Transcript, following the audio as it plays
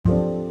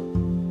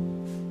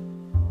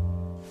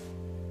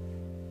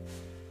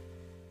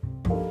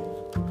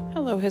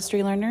Hello,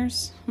 history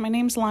learners. My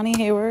name's Lonnie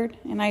Hayward,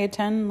 and I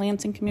attend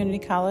Lansing Community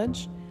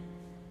College.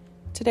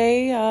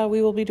 Today,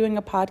 we will be doing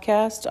a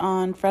podcast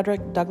on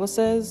Frederick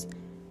Douglass's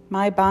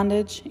My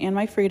Bondage and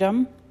My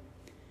Freedom.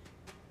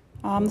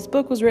 This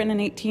book was written in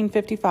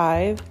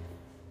 1855.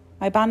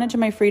 My Bondage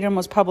and My Freedom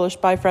was published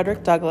by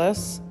Frederick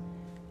Douglass.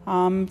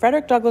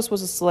 Frederick Douglass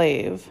was a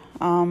slave,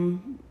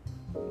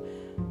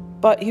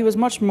 but he was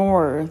much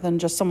more than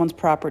just someone's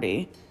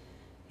property.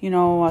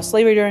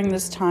 Slavery during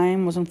this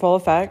time was in full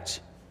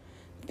effect.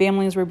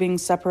 Families were being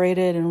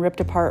separated and ripped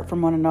apart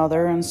from one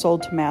another and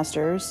sold to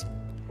masters.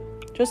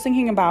 Just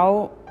thinking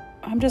about,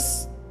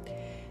 it's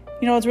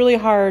really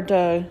hard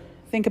to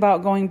think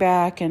about going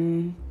back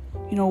and,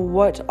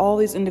 what all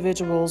these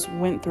individuals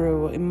went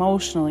through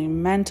emotionally,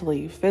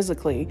 mentally,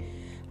 physically.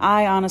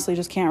 I honestly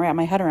just can't wrap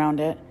my head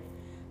around it.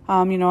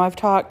 I've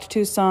talked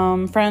to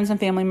some friends and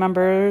family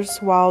members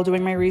while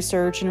doing my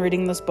research and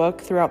reading this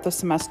book throughout the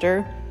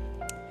semester,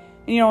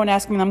 and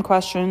asking them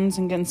questions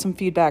and getting some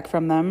feedback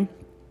from them.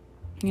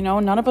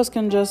 None of us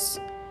can just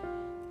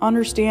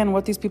understand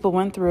what these people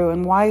went through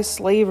and why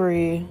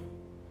slavery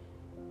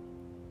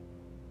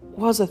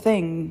was a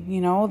thing.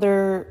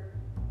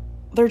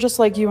 They're just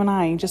like you and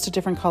I, just a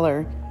different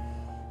color.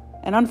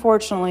 And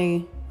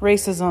unfortunately,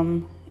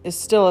 racism is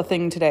still a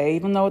thing today,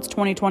 even though it's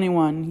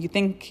 2021. You'd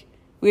think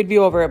we'd be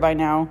over it by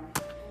now,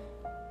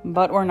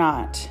 but we're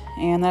not.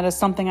 And that is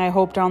something I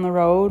hope down the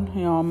road,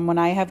 when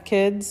I have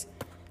kids,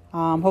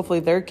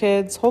 hopefully their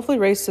kids, hopefully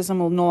racism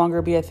will no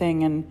longer be a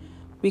thing and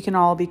we can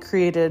all be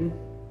created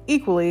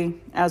equally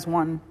as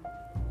one.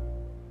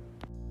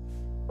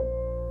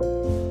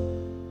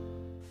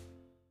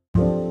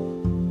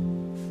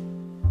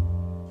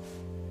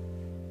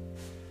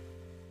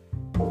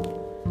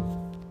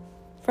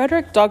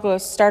 Frederick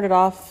Douglass started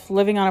off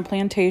living on a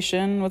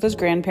plantation with his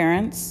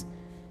grandparents.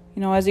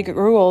 As he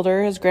grew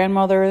older, his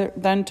grandmother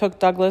then took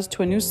Douglass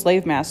to a new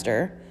slave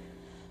master.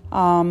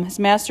 His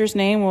master's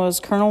name was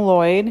Colonel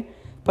Lloyd,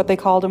 but they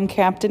called him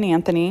Captain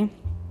Anthony.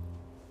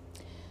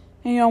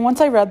 And, once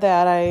I read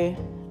that,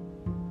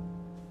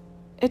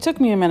 it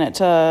took me a minute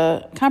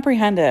to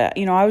comprehend it.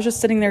 I was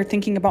just sitting there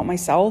thinking about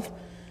myself,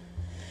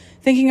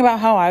 thinking about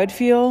how I would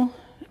feel.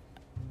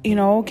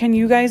 Can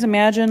you guys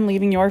imagine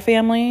leaving your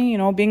family,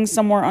 being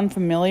somewhere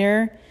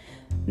unfamiliar?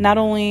 Not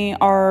only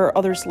are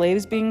other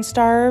slaves being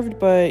starved,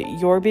 but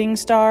you're being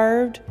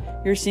starved.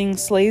 You're seeing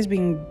slaves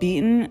being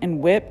beaten and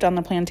whipped on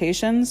the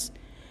plantations.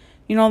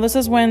 This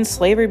is when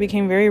slavery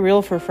became very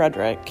real for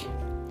Frederick.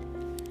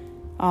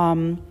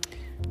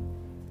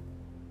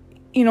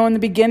 In the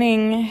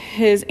beginning,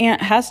 his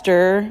Aunt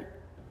Hester,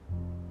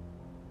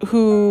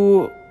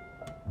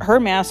 her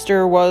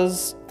master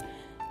was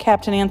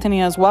Captain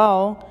Anthony as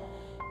well,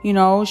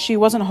 she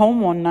wasn't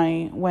home one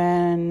night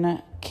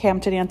when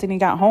Captain Anthony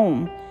got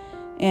home,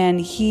 and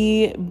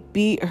he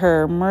beat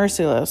her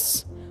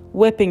merciless,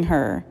 whipping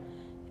her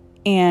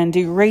and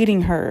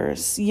degrading her,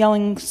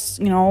 yelling,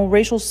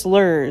 racial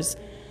slurs,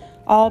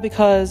 all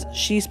because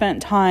she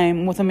spent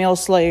time with a male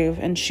slave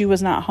and she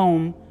was not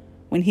home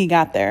when he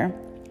got there.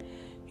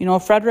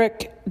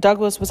 Frederick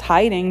Douglass was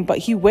hiding, but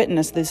he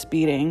witnessed this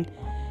beating.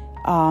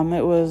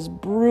 It was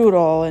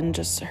brutal, and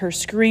just her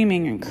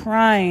screaming and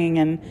crying.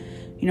 And,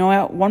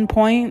 at one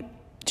point,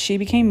 she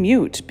became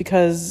mute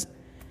because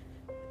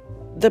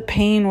the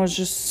pain was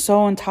just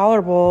so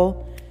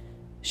intolerable.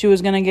 She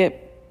was going to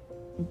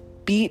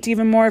get beat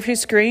even more if she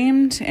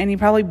screamed, and he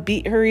probably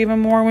beat her even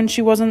more when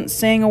she wasn't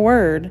saying a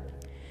word.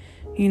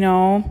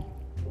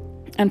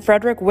 And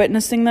Frederick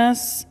witnessing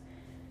this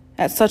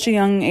at such a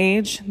young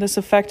age, this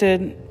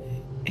affected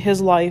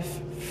his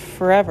life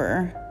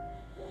forever.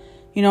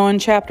 In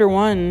chapter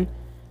 1,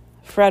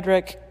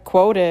 Frederick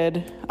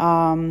quoted,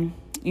 in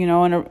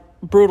a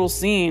brutal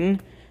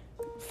scene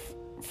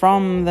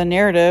from the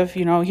narrative,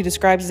 he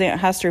describes his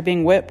Aunt Hester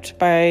being whipped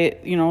by,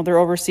 their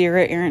overseer,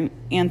 Aaron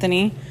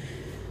Anthony.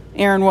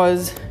 Aaron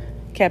was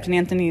Captain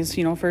Anthony's,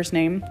 first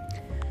name.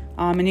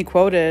 And he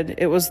quoted,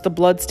 "It was the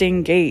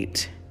bloodstained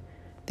gate,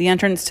 the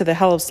entrance to the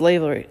hell of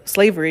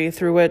slavery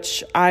through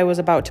which I was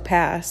about to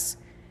pass."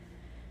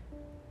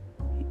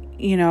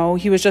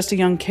 He was just a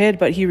young kid,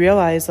 but he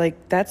realized,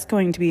 that's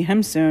going to be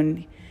him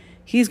soon.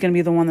 He's going to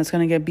be the one that's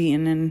going to get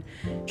beaten and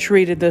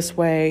treated this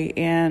way.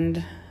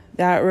 And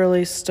that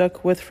really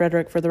stuck with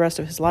Frederick for the rest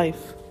of his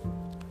life.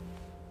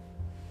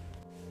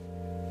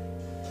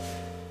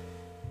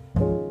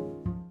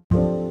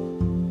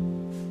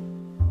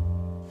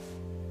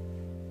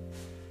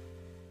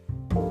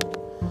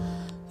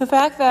 The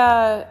fact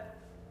that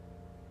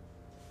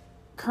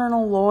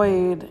Colonel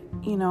Lloyd,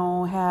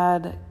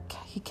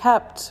 he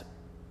kept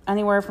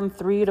anywhere from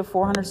 300 to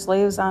 400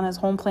 slaves on his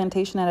home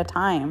plantation at a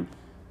time.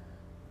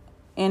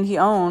 And he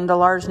owned a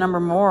large number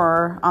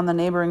more on the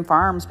neighboring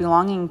farms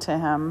belonging to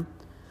him.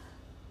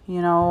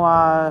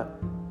 I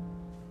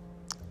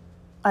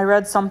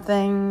read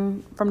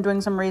something from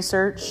doing some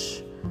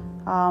research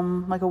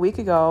like a week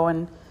ago,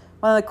 and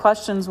one of the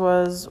questions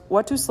was,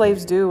 what do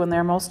slaves do when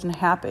they're most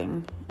unhappy?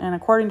 And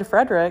according to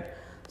Frederick,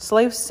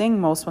 slaves sing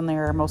most when they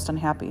are most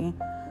unhappy.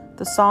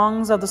 The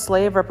songs of the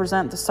slave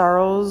represent the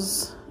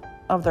sorrows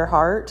of their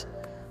heart,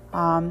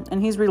 and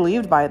he's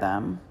relieved by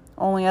them,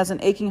 only as an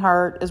aching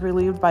heart is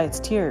relieved by its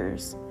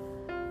tears.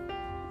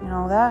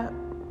 That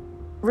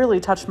really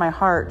touched my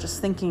heart, just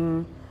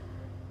thinking,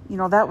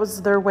 that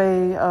was their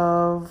way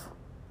of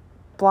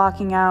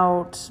blocking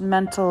out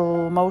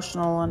mental,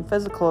 emotional, and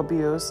physical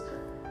abuse.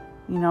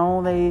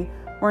 They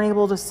weren't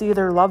able to see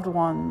their loved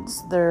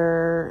ones,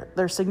 their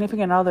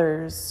significant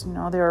others.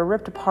 They were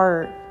ripped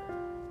apart,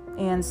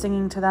 and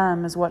singing to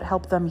them is what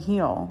helped them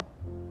heal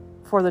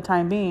for the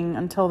time being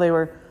until they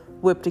were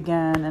whipped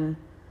again and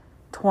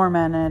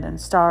tormented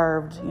and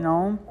starved,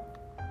 And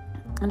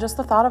just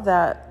the thought of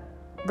that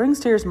brings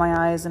tears to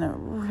my eyes, and it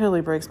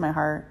really breaks my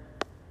heart.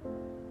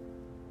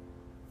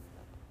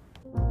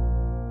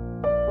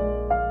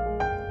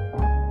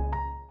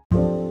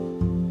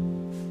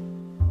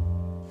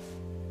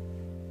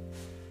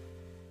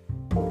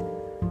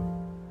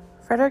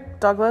 Frederick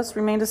Douglass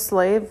remained a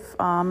slave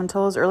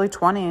until his early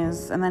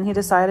 20s, and then he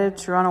decided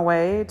to run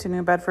away to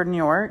New Bedford, New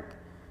York.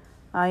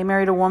 He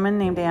married a woman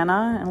named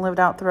Anna and lived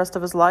out the rest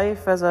of his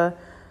life as a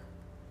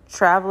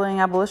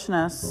traveling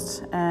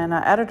abolitionist and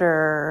an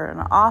editor and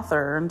an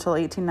author until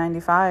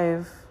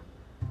 1895,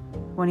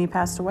 when he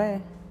passed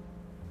away.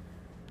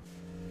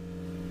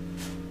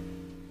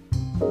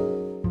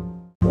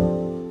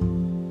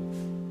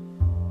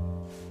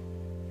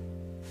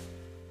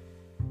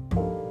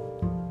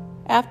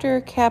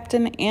 After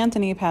Captain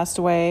Anthony passed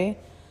away,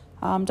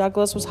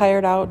 Douglass was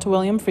hired out to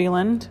William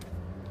Freeland.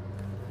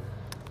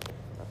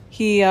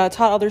 He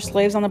taught other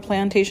slaves on the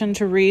plantation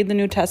to read the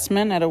New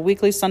Testament at a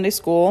weekly Sunday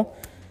school.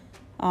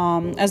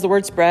 As the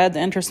word spread,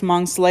 the interest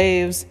among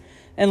slaves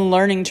in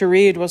learning to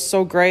read was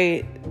so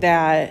great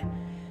that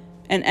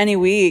in any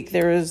week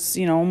there was,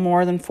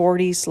 more than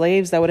 40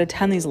 slaves that would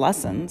attend these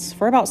lessons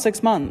for about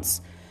 6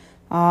 months.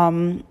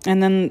 And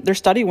then their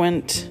study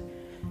went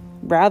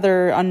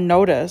rather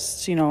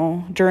unnoticed,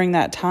 during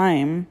that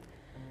time.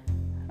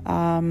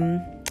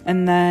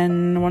 And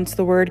then once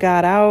the word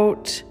got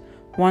out,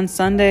 one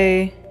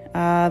Sunday,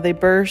 they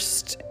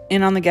burst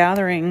in on the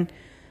gathering,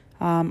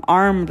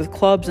 armed with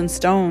clubs and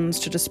stones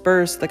to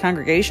disperse the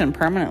congregation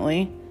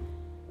permanently.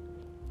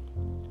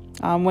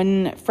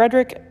 When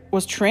Frederick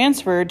was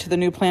transferred to the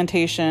new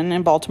plantation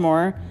in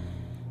Baltimore,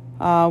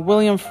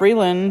 William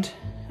Freeland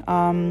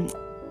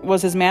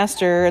was his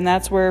master, and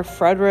that's where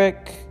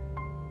Frederick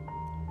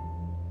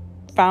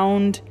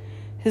found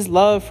his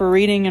love for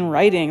reading and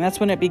writing. That's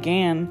when it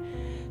began.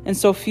 And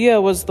Sophia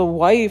was the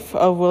wife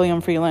of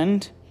William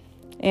Freeland,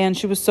 and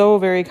she was so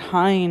very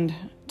kind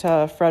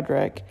to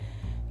Frederick.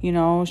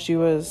 She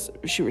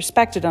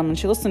respected him and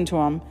she listened to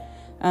him.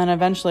 And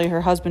eventually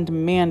her husband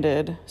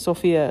demanded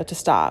Sophia to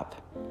stop.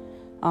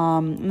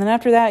 And then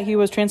after that, he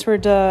was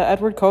transferred to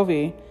Edward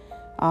Covey.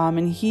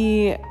 And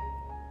he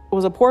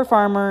was a poor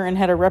farmer and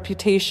had a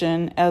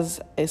reputation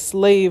as a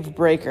slave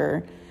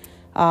breaker.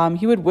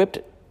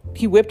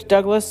 He whipped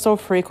Douglass so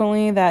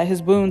frequently that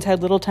his wounds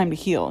had little time to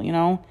heal,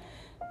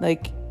 I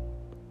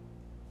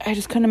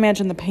just couldn't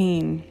imagine the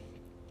pain.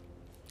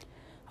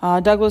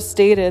 Douglass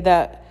stated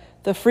that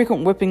the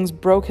frequent whippings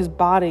broke his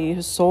body,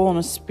 his soul, and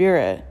his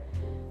spirit.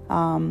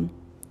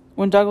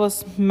 When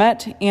Douglass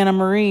met Anna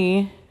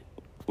Marie,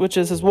 which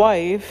is his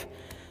wife,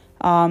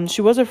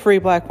 she was a free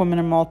black woman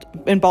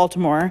in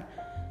Baltimore,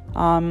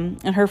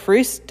 and her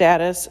free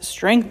status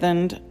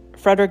strengthened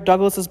Frederick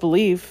Douglass's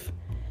belief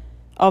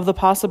of the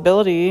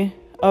possibility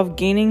of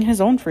gaining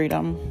his own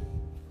freedom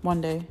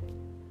one day.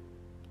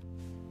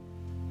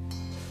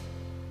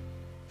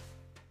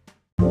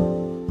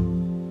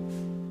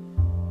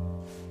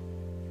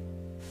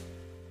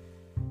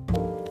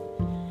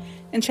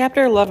 In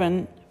chapter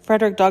 11,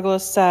 Frederick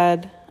Douglass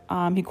said,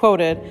 he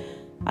quoted,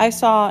 "I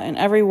saw in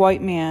every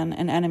white man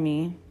an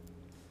enemy,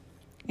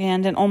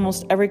 and in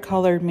almost every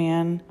colored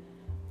man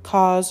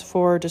cause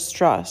for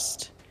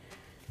distrust."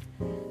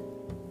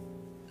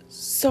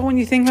 So when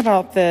you think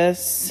about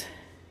this,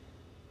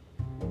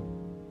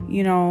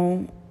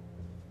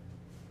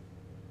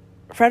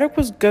 Frederick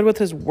was good with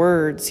his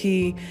words.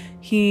 He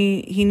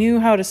knew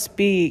how to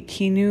speak.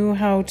 He knew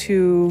how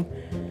to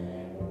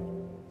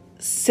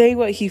say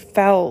what he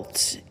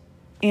felt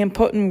and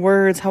put in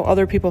words how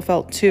other people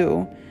felt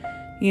too.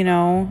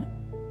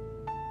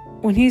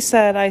 When he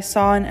said, "I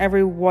saw in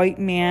every white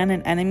man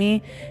an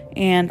enemy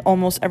and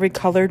almost every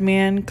colored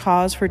man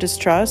cause for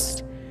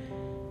distrust,"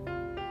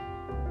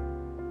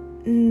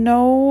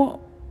 no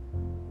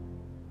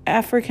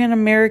African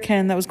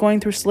American that was going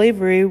through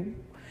slavery,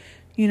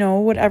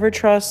 would ever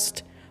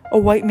trust a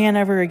white man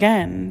ever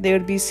again. They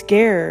would be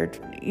scared.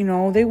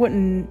 They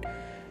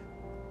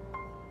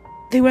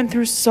went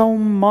through so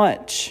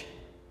much.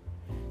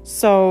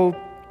 So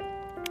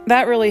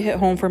that really hit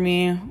home for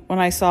me when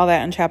I saw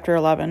that in chapter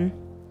 11.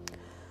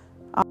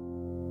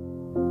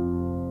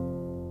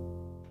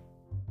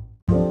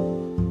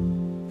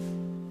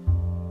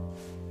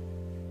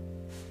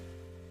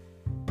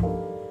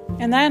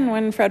 And then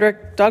when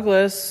Frederick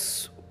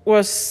Douglass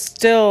was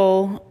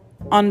still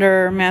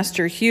under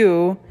Master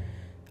Hugh,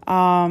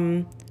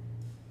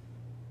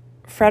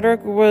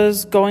 Frederick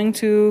was going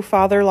to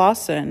Father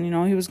Lawson.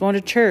 He was going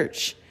to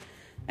church.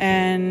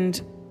 And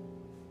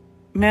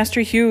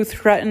Master Hugh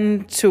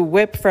threatened to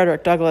whip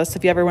Frederick Douglass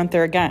if he ever went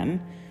there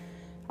again.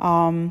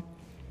 But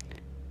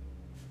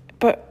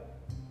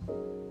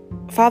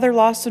Father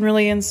Lawson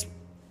really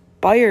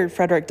inspired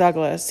Frederick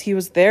Douglass. He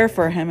was there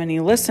for him and he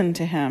listened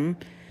to him.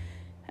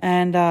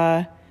 And,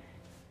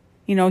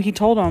 he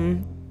told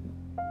him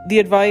the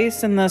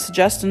advice and the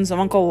suggestions of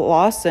Uncle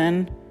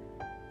Lawson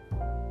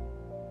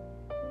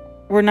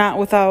were not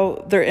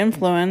without their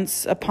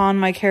influence upon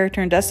my character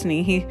and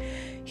destiny.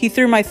 He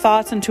threw my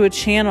thoughts into a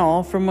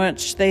channel from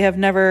which they have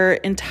never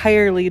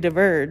entirely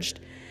diverged.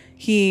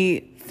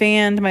 He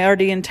fanned my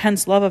already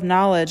intense love of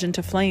knowledge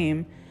into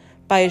flame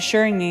by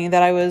assuring me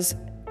that I was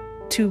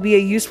to be a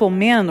useful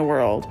man in the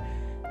world.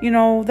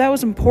 That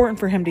was important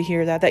for him to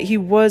hear that he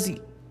was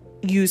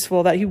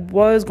useful, that he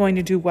was going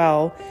to do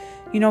well.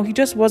 He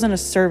just wasn't a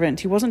servant.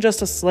 He wasn't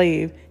just a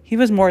slave. He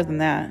was more than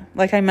that.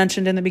 Like I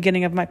mentioned in the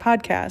beginning of my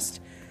podcast.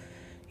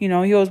 He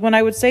goes, when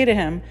I would say to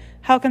him,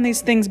 how can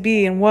these things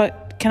be and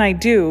what can I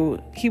do?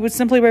 He would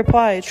simply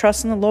reply,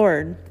 trust in the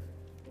Lord.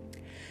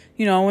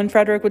 When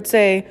Frederick would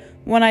say,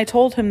 when I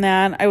told him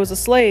that I was a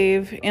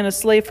slave and a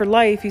slave for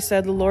life, he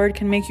said, the Lord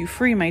can make you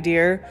free, my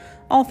dear.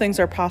 All things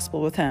are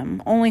possible with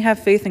him. Only have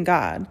faith in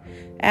God.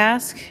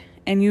 Ask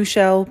and you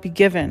shall be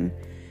given.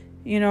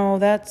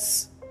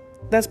 That's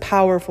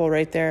powerful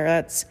right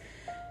there.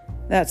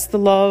 That's the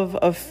love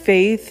of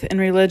faith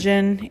and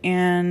religion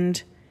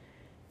and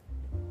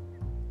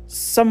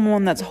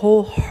someone that's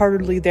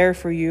wholeheartedly there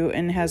for you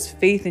and has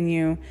faith in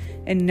you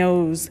and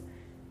knows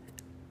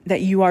that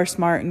you are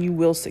smart and you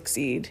will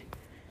succeed.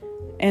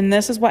 And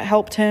this is what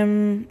helped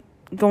him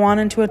go on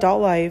into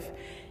adult life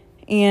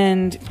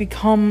and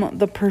become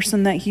the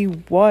person that he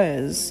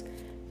was.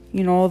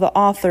 The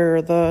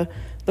author, the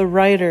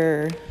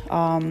writer,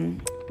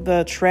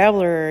 the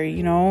traveler,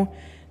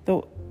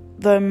 the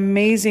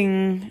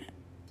amazing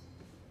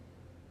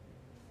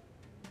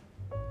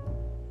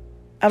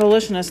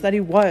abolitionist that he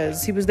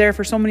was. He was there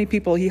for so many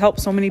people. He helped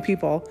so many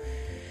people.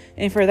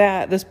 And for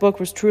that, this book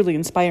was truly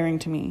inspiring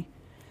to me.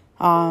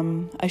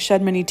 I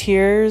shed many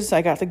tears.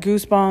 I got the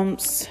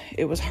goosebumps.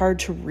 It was hard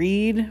to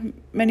read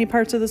many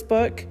parts of this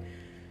book.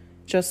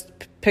 Just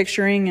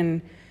picturing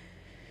and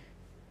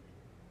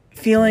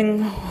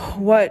feeling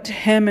what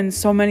him and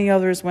so many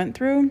others went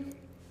through.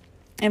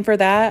 And for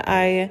that,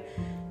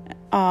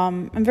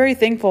 I'm very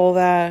thankful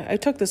that I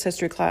took this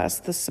history class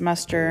this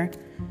semester.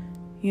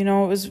 It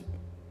was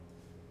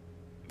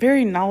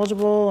very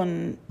knowledgeable,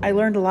 and I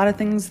learned a lot of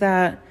things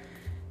that,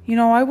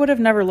 I would have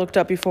never looked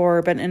up before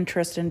or been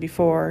interested in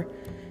before,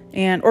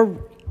 or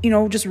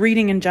just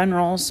reading in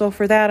general. So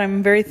for that,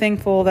 I'm very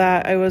thankful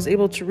that I was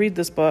able to read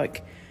this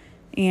book,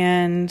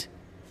 and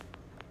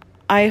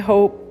I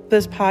hope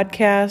this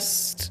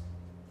podcast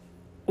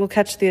will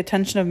catch the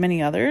attention of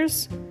many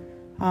others.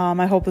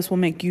 I hope this will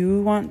make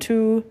you want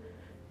to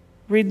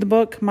read the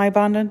book, My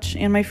Bondage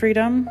and My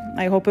Freedom.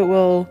 I hope it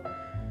will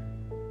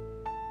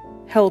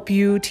help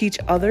you teach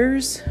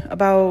others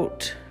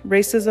about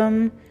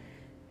racism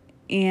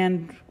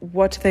and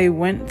what they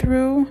went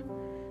through.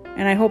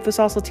 And I hope this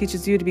also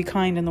teaches you to be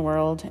kind in the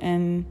world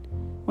and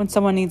when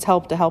someone needs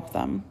help, to help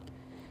them.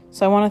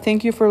 So I want to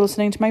thank you for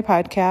listening to my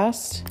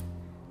podcast.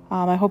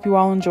 I hope you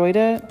all enjoyed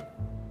it.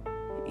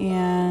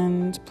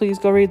 And please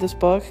go read this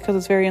book because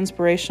it's very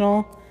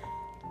inspirational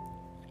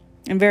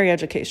and very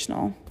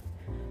educational.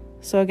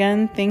 So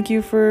again, thank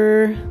you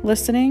for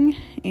listening.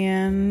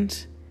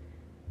 And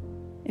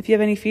if you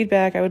have any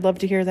feedback, I would love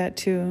to hear that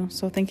too.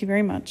 So thank you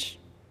very much.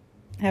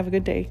 Have a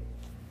good day.